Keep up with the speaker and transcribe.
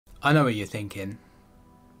I know what you're thinking.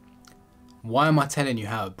 Why am I telling you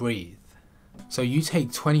how to breathe? So you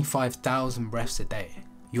take 25,000 breaths a day.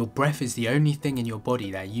 Your breath is the only thing in your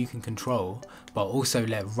body that you can control, but also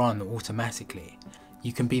let run automatically.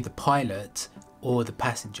 You can be the pilot or the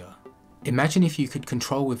passenger. Imagine if you could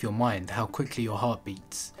control with your mind how quickly your heart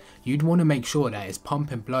beats. You'd want to make sure that it's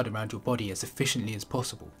pumping blood around your body as efficiently as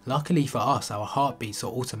possible. Luckily for us, our heartbeats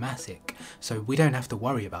are automatic, so we don't have to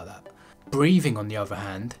worry about that. Breathing, on the other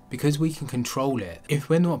hand, because we can control it, if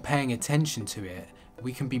we're not paying attention to it,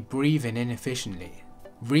 we can be breathing inefficiently.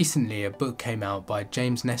 Recently, a book came out by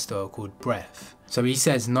James Nestor called Breath. So he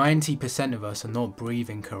says 90% of us are not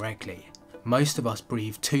breathing correctly. Most of us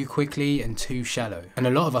breathe too quickly and too shallow, and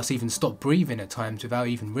a lot of us even stop breathing at times without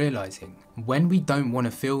even realising. When we don't want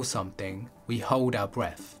to feel something, we hold our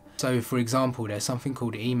breath. So for example, there's something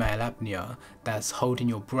called email apnea, that's holding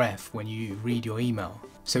your breath when you read your email.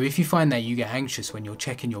 So if you find that you get anxious when you're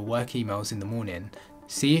checking your work emails in the morning,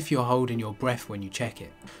 see if you're holding your breath when you check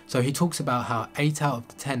it. So he talks about how 8 out of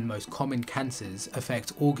the 10 most common cancers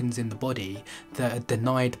affect organs in the body that are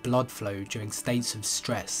denied blood flow during states of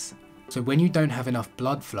stress. So when you don't have enough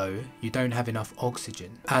blood flow, you don't have enough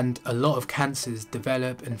oxygen. And a lot of cancers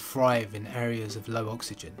develop and thrive in areas of low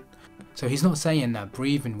oxygen. So he's not saying that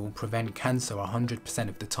breathing will prevent cancer 100%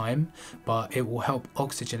 of the time, but it will help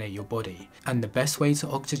oxygenate your body. And the best way to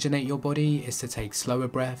oxygenate your body is to take slower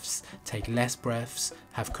breaths, take less breaths,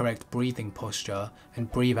 have correct breathing posture,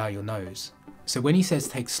 and breathe out your nose. So when he says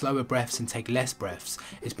take slower breaths and take less breaths,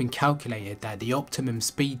 it's been calculated that the optimum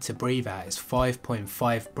speed to breathe at is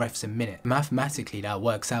 5.5 breaths a minute. Mathematically, that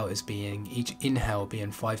works out as being each inhale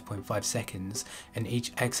being 5.5 seconds and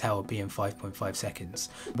each exhale being 5.5 seconds.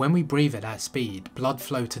 When we breathe at that speed, blood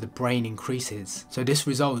flow to the brain increases. So this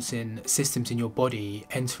results in systems in your body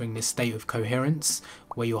entering this state of coherence,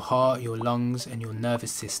 where your heart, your lungs, and your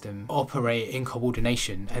nervous system operate in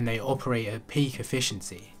coordination, and they operate at peak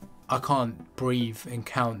efficiency. I can't breathe and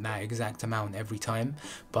count that exact amount every time,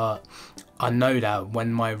 but I know that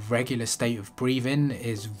when my regular state of breathing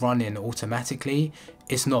is running automatically,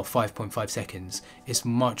 it's not 5.5 seconds, it's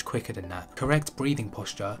much quicker than that. Correct breathing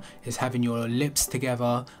posture is having your lips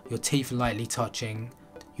together, your teeth lightly touching,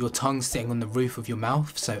 your tongue sitting on the roof of your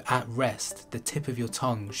mouth, so at rest, the tip of your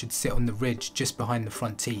tongue should sit on the ridge just behind the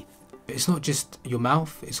front teeth. It's not just your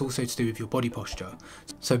mouth, it's also to do with your body posture.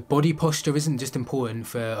 So body posture isn't just important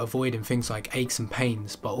for avoiding things like aches and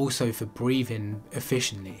pains, but also for breathing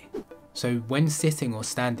efficiently. So when sitting or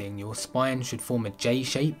standing, your spine should form a J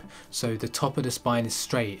shape, so the top of the spine is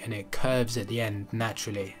straight and it curves at the end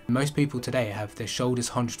naturally. Most people today have their shoulders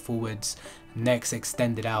hunched forwards, necks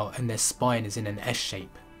extended out, and their spine is in an S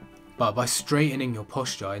shape. But by straightening your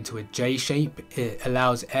posture into a J shape, it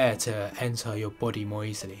allows air to enter your body more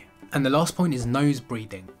easily. And the last point is nose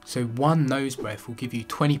breathing. So one nose breath will give you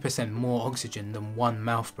 20% more oxygen than one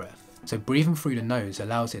mouth breath. So breathing through the nose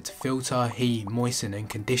allows it to filter, heat, moisten and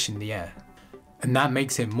condition the air. And that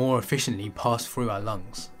makes it more efficiently pass through our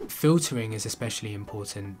lungs. Filtering is especially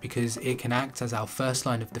important because it can act as our first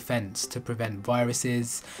line of defense to prevent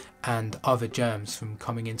viruses and other germs from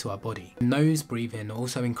coming into our body. Nose breathing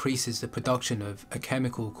also increases the production of a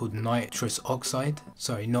chemical called nitrous oxide.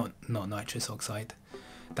 Sorry, not nitrous oxide.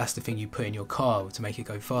 That's the thing you put in your car to make it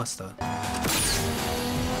go faster.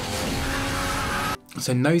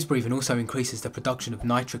 So nose breathing also increases the production of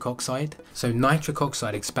nitric oxide. So nitric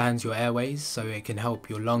oxide expands your airways, so it can help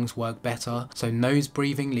your lungs work better. So nose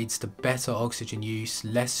breathing leads to better oxygen use,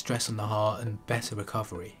 less stress on the heart and better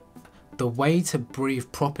recovery. The way to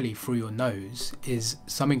breathe properly through your nose is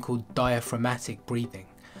something called diaphragmatic breathing.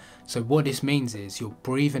 So what this means is you're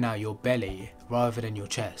breathing out your belly rather than your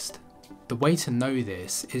chest. The way to know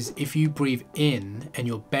this is if you breathe in and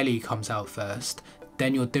your belly comes out first,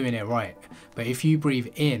 then you're doing it right. But if you breathe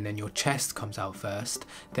in and your chest comes out first,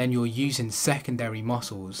 then you're using secondary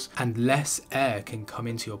muscles and less air can come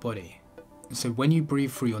into your body. So when you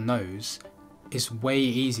breathe through your nose, it's way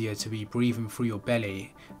easier to be breathing through your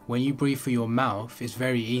belly. When you breathe through your mouth, it's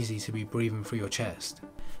very easy to be breathing through your chest.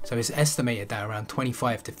 So it's estimated that around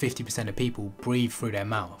 25 to 50% of people breathe through their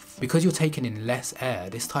mouth. Because you're taking in less air,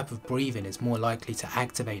 this type of breathing is more likely to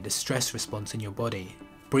activate the stress response in your body.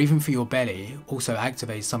 Breathing through your belly also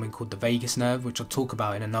activates something called the vagus nerve, which I'll talk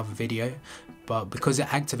about in another video. But because it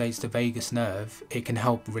activates the vagus nerve, it can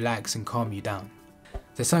help relax and calm you down.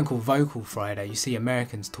 There's something called vocal fry that you see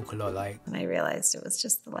Americans talk a lot like. And I realized it was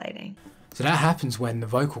just the lighting. So that happens when the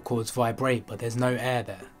vocal cords vibrate, but there's no air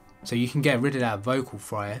there. So you can get rid of that vocal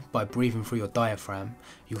fry by breathing through your diaphragm.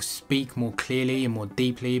 You'll speak more clearly and more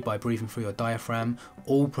deeply by breathing through your diaphragm.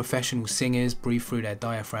 All professional singers breathe through their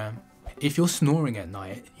diaphragm. If you're snoring at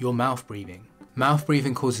night, you're mouth breathing. Mouth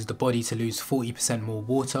breathing causes the body to lose 40% more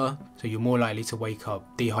water, so you're more likely to wake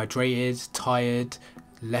up dehydrated, tired,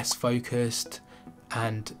 less focused,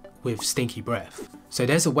 and with stinky breath. So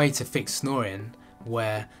there's a way to fix snoring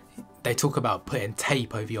where they talk about putting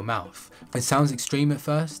tape over your mouth. It sounds extreme at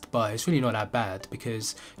first, but it's really not that bad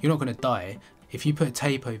because you're not going to die. If you put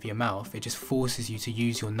tape over your mouth, it just forces you to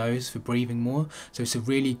use your nose for breathing more. So it's a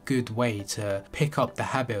really good way to pick up the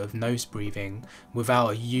habit of nose breathing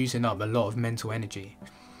without using up a lot of mental energy.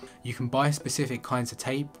 You can buy specific kinds of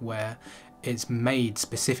tape where it's made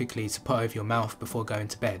specifically to put over your mouth before going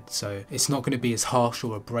to bed. So it's not going to be as harsh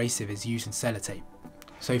or abrasive as using sellotape.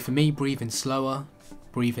 So for me, breathing slower,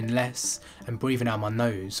 breathing less, and breathing out my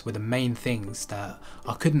nose were the main things that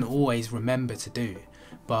I couldn't always remember to do.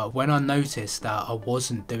 But when I noticed that I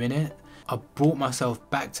wasn't doing it, I brought myself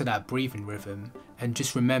back to that breathing rhythm and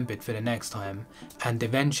just remembered for the next time, and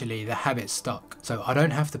eventually the habit stuck. So I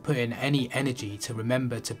don't have to put in any energy to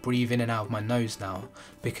remember to breathe in and out of my nose now,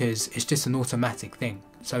 because it's just an automatic thing.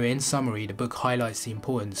 So in summary, the book highlights the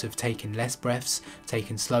importance of taking less breaths,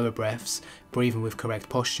 taking slower breaths, breathing with correct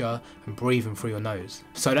posture, and breathing through your nose.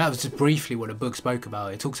 So that was just briefly what the book spoke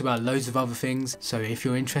about. It talks about loads of other things, so if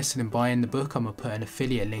you're interested in buying the book, I'm going to put an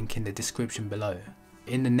affiliate link in the description below.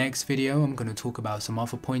 In the next video, I'm going to talk about some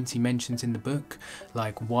other points he mentions in the book,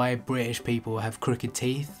 like why British people have crooked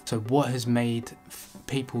teeth, so what has made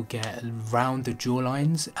people get rounder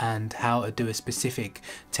jawlines, and how to do a specific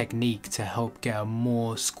technique to help get a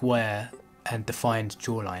more square and defined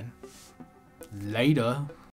jawline. Later.